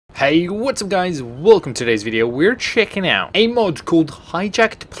Hey, what's up guys? Welcome to today's video. We're checking out a mod called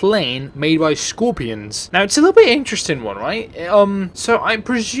Hijacked Plane made by Scorpions. Now it's a little bit interesting one, right? So I'm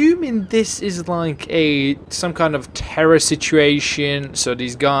presuming this is like some kind of terror situation. So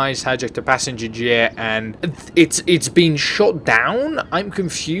these guys hijacked a passenger jet and it's been shot down. I'm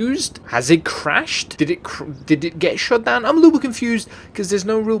confused. Has it crashed? Did it get shot down? I'm a little bit confused because there's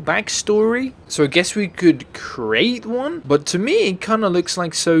no real backstory. So I guess we could create one, but to me it kind of looks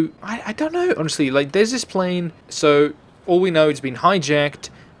like I don't know, honestly. Like, there's this plane, so all we know it's been hijacked,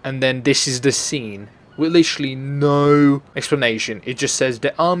 and then this is the scene with literally no explanation. It just says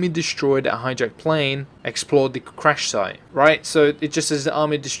the army destroyed a hijacked plane, explored the crash site, right? So it just says the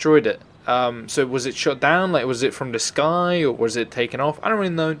army destroyed it. So was it shot down? Like, was it from the sky, or was it taken off? I don't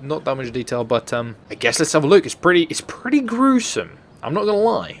really know, not that much detail, but I guess let's have a look. It's pretty gruesome, I'm not gonna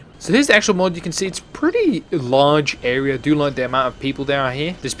lie. So here's the actual mod. You can see it's pretty large area. I do like the amount of people there are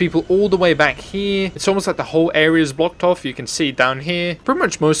here. There's people all the way back here. It's almost like the whole area is blocked off. You can see down here, pretty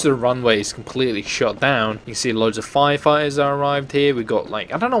much most of the runway is completely shut down. You can see loads of firefighters are arrived here. We got,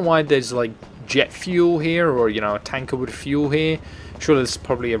 like, I don't know why there's like jet fuel here, or, you know, a tanker with fuel here. Sure, there's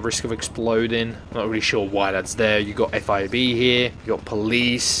probably a risk of exploding. Not really sure why that's there. You got FIB here. You got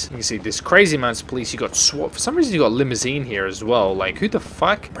police. You can see this crazy amounts of police. You got SWAT. For some reason, you got limousine here as well. Like, who the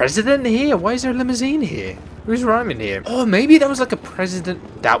fuck? President here? Why is there a limousine here? Who's rhyming here? Oh, maybe that was like a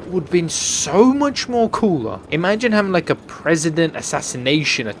president. That would have been so much more cooler. Imagine having like a president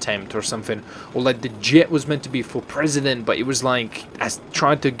assassination attempt or something. Or like the jet was meant to be for president, but it was like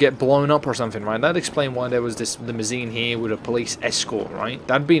tried to get blown up or something, right? That'd explain why there was this limousine here with a police escort, right?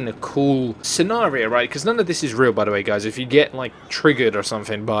 That'd been a cool scenario, right? Because none of this is real, by the way, guys. If you get like triggered or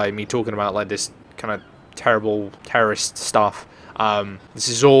something by me talking about like this kind of terrible terrorist stuff, this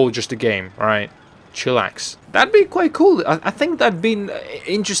is all just a game, right? Chillax. That'd be quite cool. I think that'd be an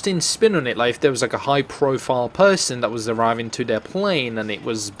interesting spin on it. Like if there was like a high profile person that was arriving to their plane and it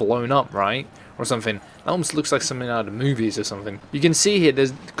was blown up, right? Or something. That almost looks like something out of movies or something. You can see here,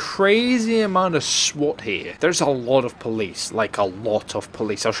 there's crazy amount of SWAT here. There's a lot of police. Like a lot of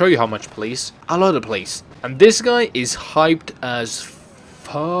police. I'll show you how much police. A lot of police. And this guy is hyped as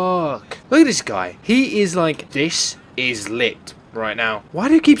fuck. Look at this guy. He is like, this is lit. Right now. Why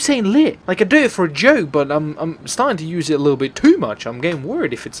do you keep saying lit? Like, I do it for a joke, but I'm starting to use it a little bit too much. I'm getting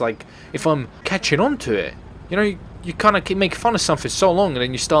worried if it's like, if I'm catching on to it. You know, you kind of make fun of something so long, and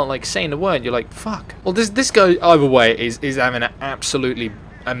then you start like saying the word, you're like, fuck. Well, this guy, either way, is having an absolutely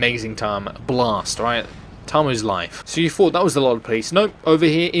amazing time. Blast, right? Time of his life. So you thought that was a lot of police. Nope, over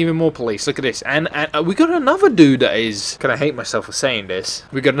here, even more police. Look at this. And we got another dude that is... Kind of hate myself for saying this.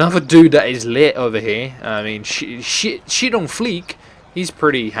 We got another dude that is lit over here. I mean, shit on fleek. He's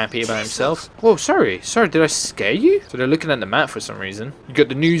pretty happy about himself. Whoa, sorry, did I scare you? So they're looking at the map for some reason. You got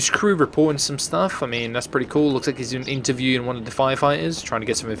the news crew reporting some stuff. I mean, that's pretty cool. Looks like he's interviewing one of the firefighters, trying to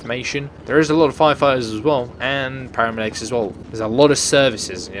get some information. There is a lot of firefighters as well, and paramedics as well. There's a lot of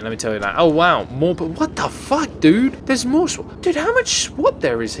services, yeah, let me tell you that. Oh, wow, more, but what the fuck, dude? There's more SWAT. Dude, how much SWAT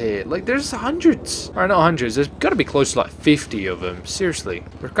there is here? Like, there's hundreds. Or not hundreds, there's gotta be close to like 50 of them. Seriously.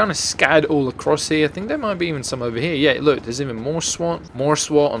 We're kind of scattered all across here. I think there might be even some over here. Yeah, look, there's even more SWAT. More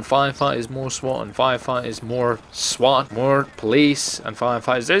SWAT on firefighters, more SWAT on firefighters, more SWAT, more police and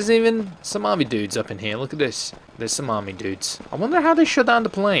firefighters. There's even some army dudes up in here. Look at this. There's some army dudes. I wonder how they shut down the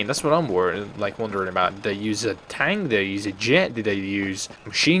plane. That's what I'm wondering about. Did they use a tank? Did they use a jet? Did they use a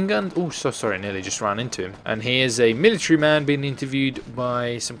machine gun? Oh, so sorry, nearly just ran into him. And here's a military man being interviewed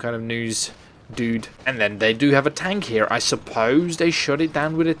by some kind of news dude. And then they do have a tank here. I suppose they shut it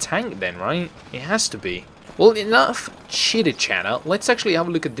down with a tank then, right? It has to be. Well, enough chitter chatter. Let's actually have a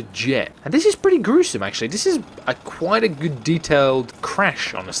look at the jet. And this is pretty gruesome, actually. This is quite a good detailed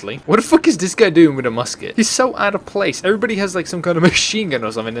crash, honestly. What the fuck is this guy doing with a musket? He's so out of place. Everybody has like some kind of machine gun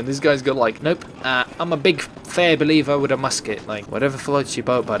or something, and this guy's got like, nope, I'm a big fair believer with a musket. Like, whatever floats your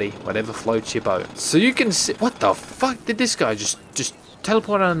boat, buddy. Whatever floats your boat. So you can see, what the fuck did this guy just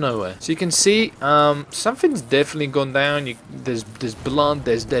teleport out of nowhere? So you can see something's definitely gone down. There's blood,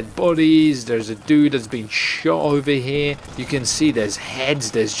 there's dead bodies, there's a dude that's been shot over here. You can see there's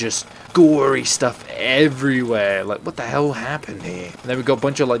heads, there's just gory stuff everywhere. Like, what the hell happened here? And then we got a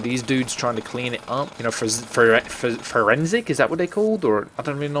bunch of like these dudes trying to clean it up, you know, for forensic, is that what they called? Or I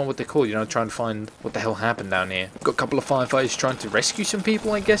don't really know what they called, you know, trying to find what the hell happened down here. Got a couple of firefighters trying to rescue some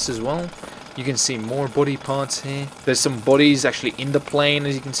people, I guess, as well. You can see more body parts here. There's some bodies actually in the plane.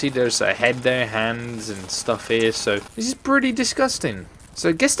 As you can see, there's a head there, hands and stuff here. So this is pretty disgusting. So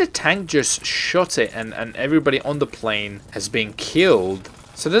I guess the tank just shot it and everybody on the plane has been killed.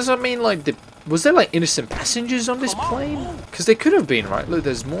 So does that mean like the Was there like innocent passengers on this plane? Because they could have been, right? Look,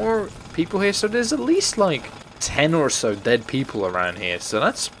 there's more people here, so there's at least like 10 or so dead people around here, so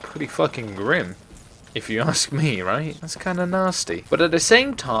that's pretty fucking grim. If you ask me, right? That's kind of nasty. But at the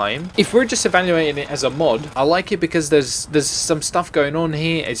same time, if we're just evaluating it as a mod, I like it because there's some stuff going on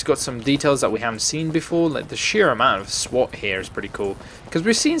here. It's got some details that we haven't seen before. Like the sheer amount of SWAT here is pretty cool. Because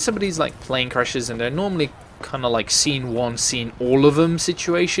we've seen some of these like plane crashes and they're normally kind of like scene one, scene all of them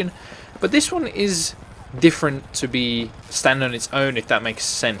situation. But this one is different to be stand on its own, if that makes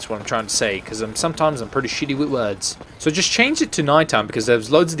sense what I'm trying to say, because sometimes I'm pretty shitty with words. So just change it to nighttime because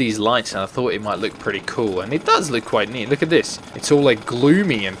there's loads of these lights and I thought it might look pretty cool, and it does look quite neat. Look at this, it's all like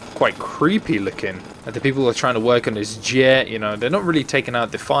gloomy and quite creepy looking. And the people are trying to work on this jet, you know, they're not really taking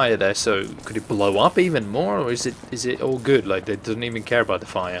out the fire there, so could it blow up even more, or is it all good? Like they don't even care about the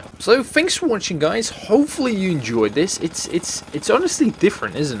fire. So thanks for watching, guys. Hopefully you enjoyed this. It's honestly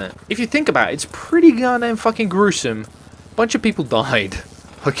different, isn't it? If you think about it, it's pretty goddamn fucking gruesome. Bunch of people died.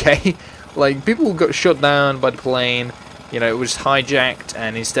 Okay, like people got shot down by the plane. You know, it was hijacked,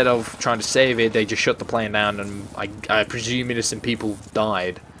 and instead of trying to save it, they just shut the plane down, and I presume innocent people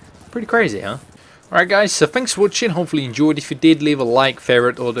died. Pretty crazy, huh? Alright guys, so thanks for watching, hopefully you enjoyed. If you did, leave a like,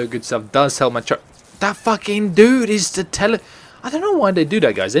 favorite, all the good stuff does help my channel. That fucking dude is the I don't know why they do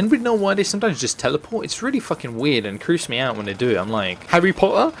that, guys. Anybody know why they sometimes just teleport? It's really fucking weird and creeps me out when they do it. I'm like, Harry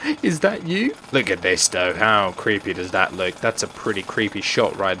Potter, is that you? Look at this though, how creepy does that look? That's a pretty creepy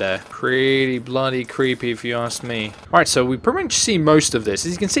shot right there. Pretty bloody creepy if you ask me. Alright, so we pretty much see most of this.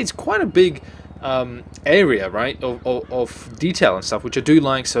 As you can see, it's quite a big area, right, of detail and stuff, which I do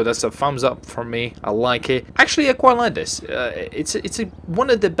like, so that's a thumbs up from me. I like it. Actually, I quite like this. It's one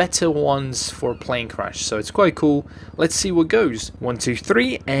of the better ones for a plane crash, so it's quite cool. Let's see what goes. 1, 2,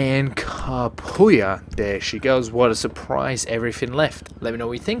 3, and kapuya. There she goes. What a surprise. Everything left. Let me know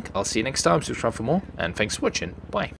what you think. I'll see you next time. Subscribe for more, and thanks for watching. Bye.